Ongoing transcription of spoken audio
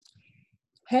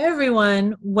Hey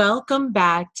everyone, welcome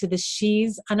back to the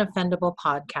She's Unoffendable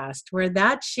podcast, where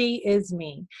that she is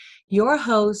me, your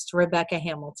host, Rebecca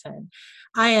Hamilton.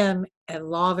 I am a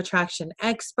law of attraction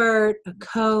expert, a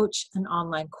coach, an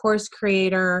online course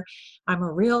creator. I'm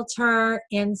a realtor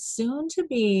and soon to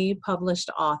be published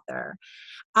author.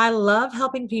 I love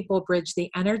helping people bridge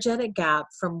the energetic gap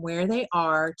from where they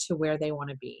are to where they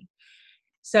want to be.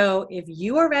 So if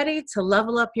you are ready to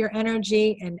level up your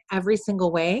energy in every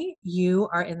single way, you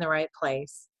are in the right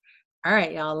place. All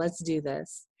right, y'all, let's do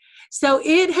this. So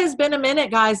it has been a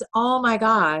minute, guys. Oh my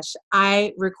gosh.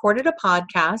 I recorded a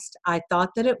podcast. I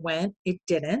thought that it went, it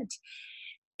didn't.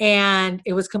 And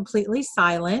it was completely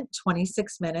silent,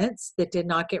 26 minutes that did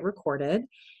not get recorded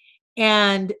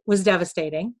and was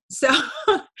devastating.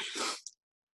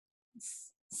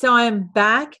 So I'm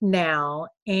back now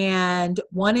and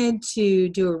wanted to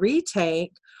do a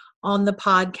retake on the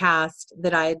podcast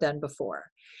that I had done before.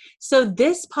 So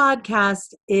this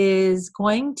podcast is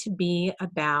going to be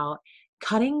about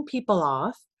cutting people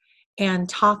off and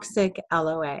toxic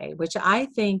LOA, which I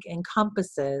think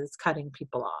encompasses cutting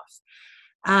people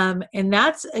off. And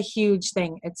that's a huge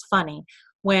thing. It's funny.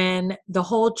 When the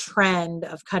whole trend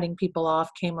of cutting people off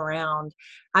came around,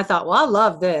 I thought, well, I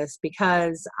love this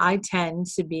because I tend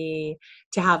to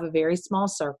have a very small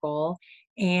circle,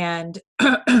 and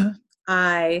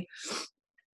I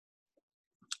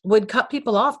would cut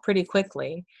people off pretty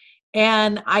quickly.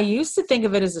 And I used to think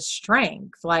of it as a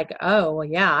strength, like, oh, well,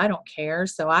 yeah, I don't care.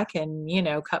 So I can,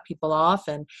 cut people off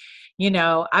and,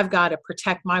 I've got to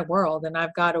protect my world and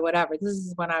I've got to whatever. This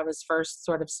is when I was first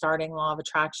sort of starting Law of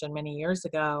Attraction many years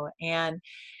ago. And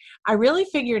I really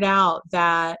figured out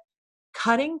that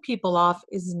cutting people off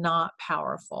is not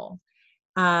powerful.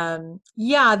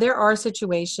 Yeah, there are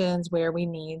situations where we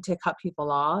need to cut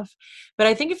people off. But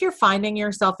I think if you're finding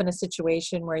yourself in a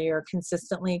situation where you're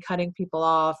consistently cutting people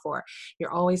off or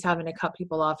you're always having to cut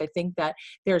people off, I think that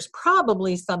there's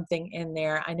probably something in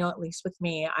there. I know at least with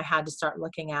me, I had to start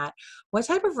looking at what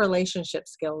type of relationship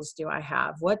skills do I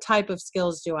have? What type of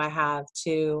skills do I have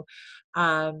to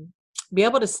be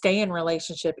able to stay in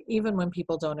relationship even when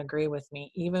people don't agree with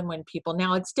me, even when people,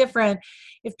 now it's different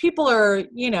if people are,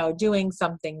 doing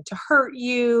something to hurt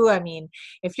you. I mean,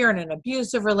 if you're in an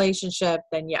abusive relationship,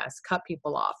 then yes, cut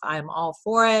people off. I'm all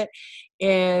for it.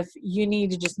 If you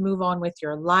need to just move on with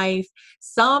your life,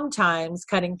 sometimes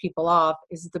cutting people off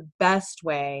is the best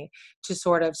way to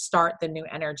sort of start the new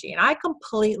energy. And I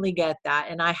completely get that.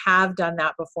 And I have done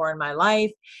that before in my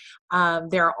life.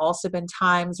 There have also been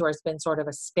times where it's been sort of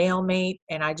a stalemate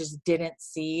and I just didn't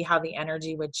see how the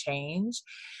energy would change.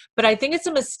 But I think it's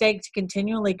a mistake to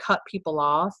continually cut people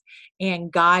off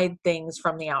and guide things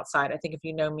from the outside. I think if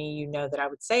you know me, you know that I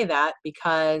would say that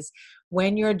because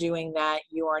when you're doing that,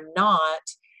 you are not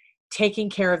taking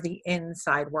care of the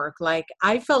inside work. Like,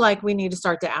 I feel like we need to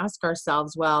start to ask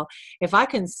ourselves, well, if I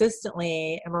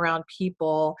consistently am around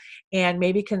people and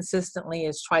maybe consistently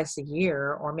is twice a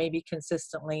year, or maybe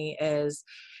consistently is,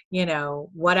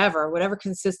 whatever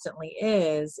consistently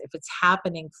is, if it's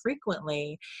happening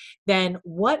frequently, then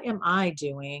what am I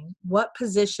doing? What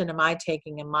position am I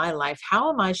taking in my life?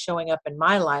 How am I showing up in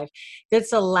my life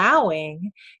that's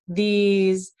allowing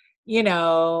these,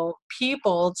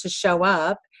 people to show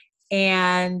up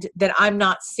and that I'm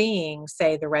not seeing,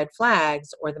 say, the red flags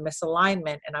or the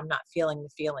misalignment, and I'm not feeling the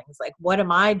feelings? Like, what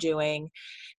am I doing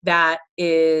that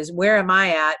is, where am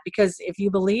I at? Because if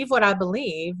you believe what I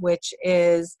believe, which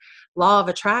is law of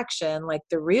attraction, like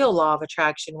the real law of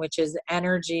attraction, which is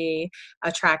energy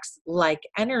attracts like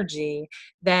energy,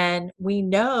 then we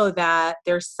know that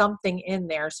there's something in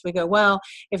there. So we go, well,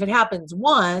 if it happens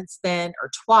once, then, or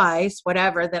twice,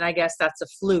 whatever, then I guess that's a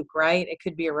fluke, right? It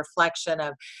could be a reflection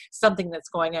of something that's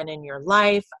going on in your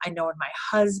life. I know when my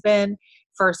husband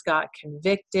first got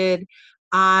convicted,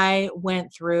 I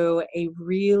went through a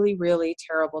really, really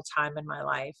terrible time in my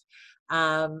life.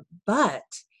 But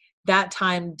that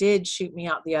time did shoot me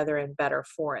out the other end better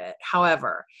for it.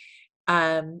 However,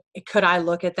 could I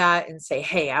look at that and say,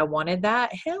 hey, I wanted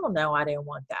that? Hell no, I didn't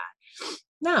want that.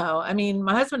 No, I mean,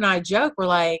 my husband and I joke, we're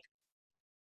like,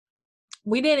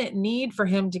 we didn't need for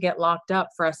him to get locked up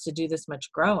for us to do this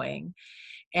much growing.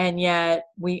 And yet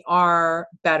we are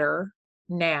better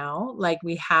now. Like,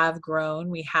 we have grown,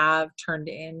 we have turned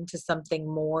into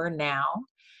something more now.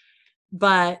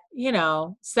 But,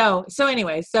 so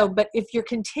anyway, but if you're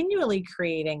continually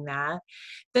creating that,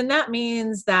 then that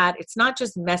means that it's not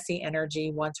just messy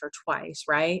energy once or twice,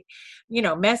 right?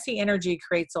 Messy energy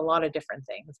creates a lot of different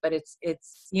things, but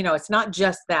it's not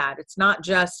just that. It's not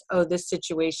just, oh, this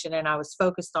situation and I was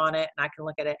focused on it and I can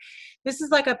look at it. This is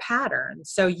like a pattern.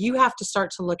 So you have to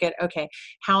start to look at, okay,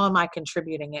 how am I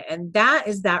contributing it? And that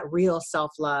is that real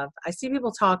self-love. I see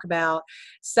people talk about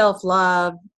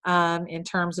self-love in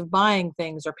terms of buying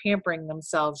things or pampering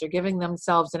themselves or giving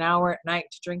themselves an hour at night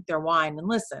to drink their wine. And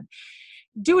listen,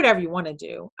 do whatever you want to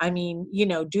do. I mean,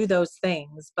 do those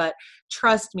things. But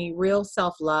trust me, real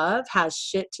self love has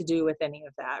shit to do with any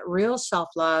of that. Real self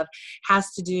love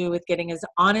has to do with getting as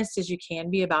honest as you can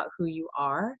be about who you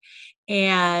are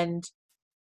and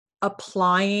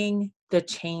applying the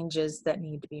changes that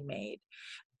need to be made.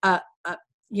 uh, uh,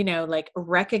 like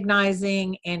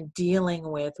recognizing and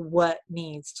dealing with what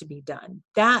needs to be done.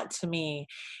 That to me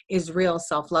is real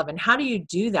self love. And how do you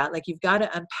do that? Like, you've got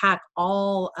to unpack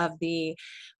all of the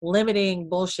limiting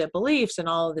bullshit beliefs and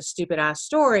all of the stupid ass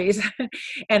stories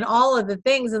and all of the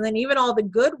things, and then even all the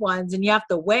good ones. And you have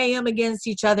to weigh them against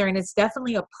each other. And it's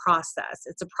definitely a process.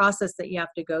 It's a process that you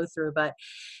have to go through. But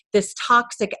this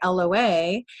toxic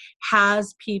LOA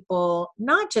has people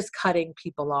not just cutting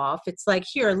people off. It's like,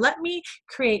 here, let me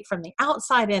create from the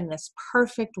outside in this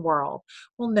perfect world.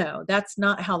 Well, no, that's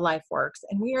not how life works.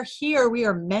 And we are here. We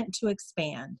are meant to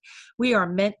expand. We are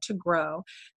meant to grow.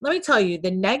 Let me tell you,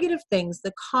 the negative things,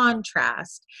 the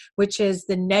contrast, which is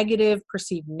the negative,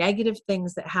 perceived negative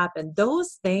things that happen,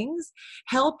 those things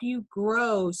help you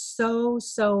grow so,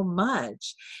 so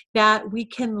much that we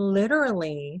can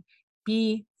literally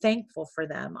be thankful for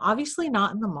them. Obviously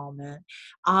not in the moment.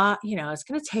 It's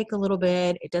going to take a little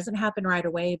bit. It doesn't happen right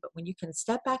away, but when you can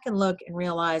step back and look and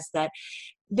realize that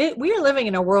we are living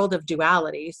in a world of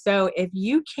duality. So if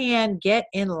you can get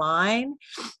in line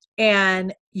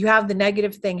and you have the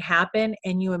negative thing happen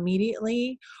and you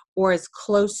immediately, or as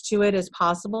close to it as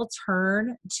possible,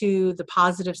 turn to the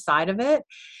positive side of it,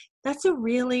 that's a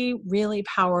really, really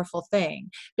powerful thing.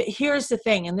 But here's the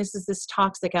thing, and this is this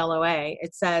toxic LOA.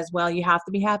 It says, well, you have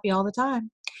to be happy all the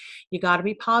time. You got to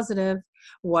be positive.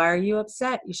 Why are you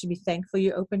upset? You should be thankful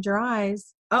you opened your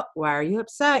eyes. Oh, why are you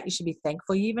upset? You should be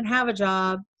thankful you even have a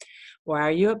job. Why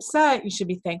are you upset? You should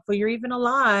be thankful you're even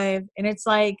alive. And it's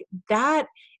like, that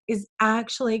is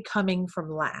actually coming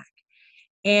from lack.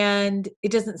 And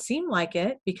it doesn't seem like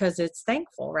it because it's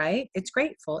thankful, right? It's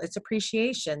grateful. It's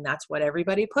appreciation. That's what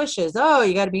everybody pushes. Oh,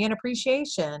 you got to be in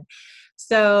appreciation.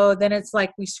 So then it's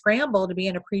like we scramble to be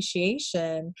in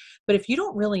appreciation. But if you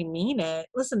don't really mean it,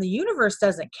 listen, the universe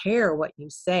doesn't care what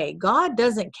you say. God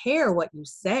doesn't care what you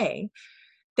say.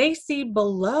 They see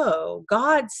below.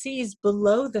 God sees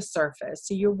below the surface.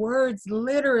 So your words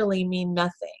literally mean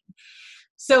nothing.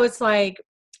 So it's like,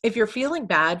 if you're feeling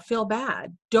bad, feel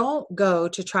bad. Don't go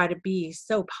to try to be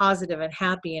so positive and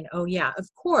happy. And oh, yeah, of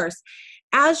course,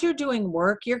 as you're doing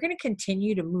work, you're going to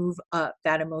continue to move up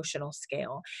that emotional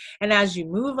scale. And as you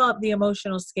move up the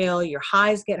emotional scale, your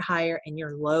highs get higher and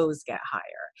your lows get higher.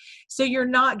 So you're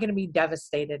not going to be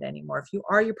devastated anymore. If you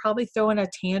are, you're probably throwing a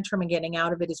tantrum and getting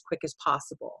out of it as quick as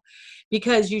possible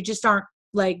because you just aren't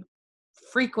like,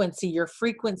 your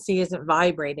frequency isn't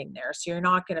vibrating there, so you're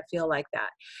not going to feel like that.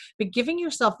 But giving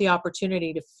yourself the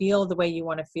opportunity to feel the way you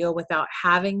want to feel without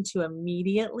having to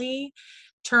immediately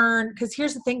turn, because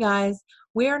here's the thing, guys,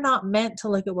 we are not meant to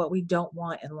look at what we don't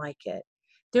want and like it.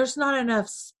 There's not enough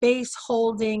space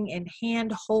holding and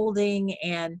hand holding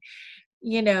and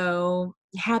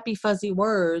happy fuzzy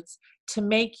words to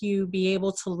make you be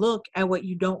able to look at what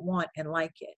you don't want and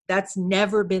like it. That's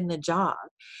never been the job.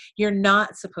 You're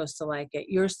not supposed to like it.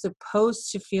 You're supposed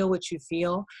to feel what you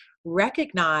feel.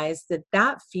 Recognize that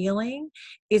that feeling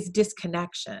is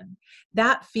disconnection.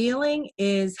 That feeling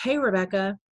is, hey,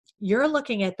 Rebecca, you're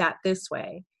looking at that this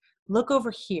way. Look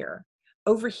over here.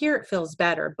 Over here, it feels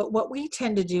better. But what we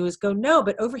tend to do is go, no,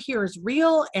 but over here is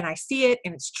real and I see it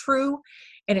and it's true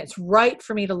and it's right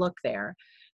for me to look there.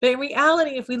 But in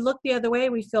reality, if we look the other way,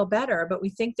 we feel better. But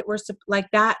we think that we're like,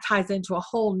 that ties into a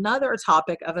whole nother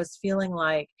topic of us feeling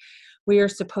like we are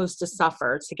supposed to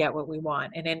suffer to get what we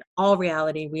want. And in all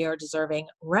reality, we are deserving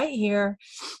right here,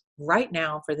 right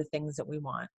now for the things that we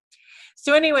want.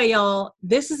 So anyway, y'all,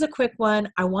 this is a quick one.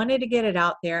 I wanted to get it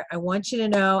out there. I want you to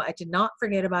know I did not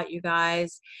forget about you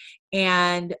guys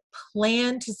and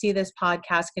plan to see this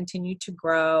podcast continue to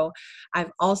grow.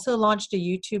 I've also launched a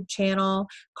YouTube channel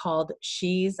called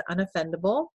She's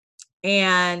Unoffendable.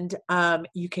 And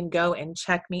you can go and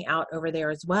check me out over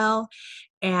there as well.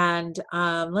 And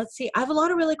let's see, I have a lot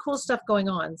of really cool stuff going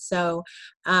on. So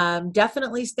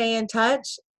definitely stay in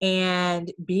touch.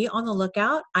 and be on the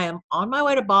lookout. I am on my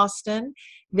way to Boston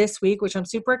this week, which I'm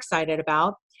super excited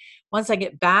about. Once I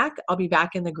get back, I'll be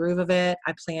back in the groove of it.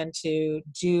 I plan to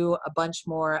do a bunch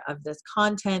more of this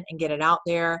content and get it out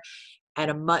there at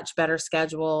a much better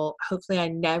schedule. Hopefully, I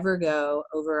never go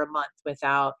over a month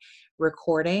without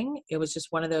recording. It was just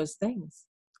one of those things.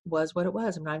 Was what it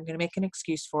was. I'm not even going to make an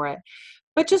excuse for it.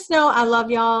 But just know I love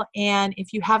y'all. And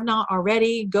if you have not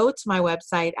already, go to my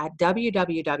website at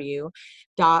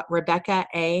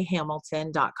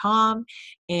www.rebeccaahamilton.com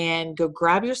and go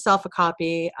grab yourself a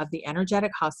copy of The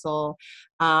Energetic Hustle.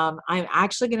 I'm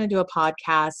actually going to do a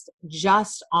podcast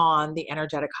just on the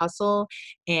energetic hustle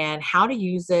and how to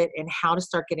use it and how to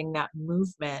start getting that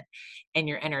movement in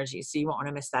your energy. So you won't want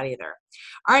to miss that either.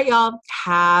 All right, y'all.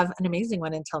 Have an amazing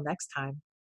one until next time.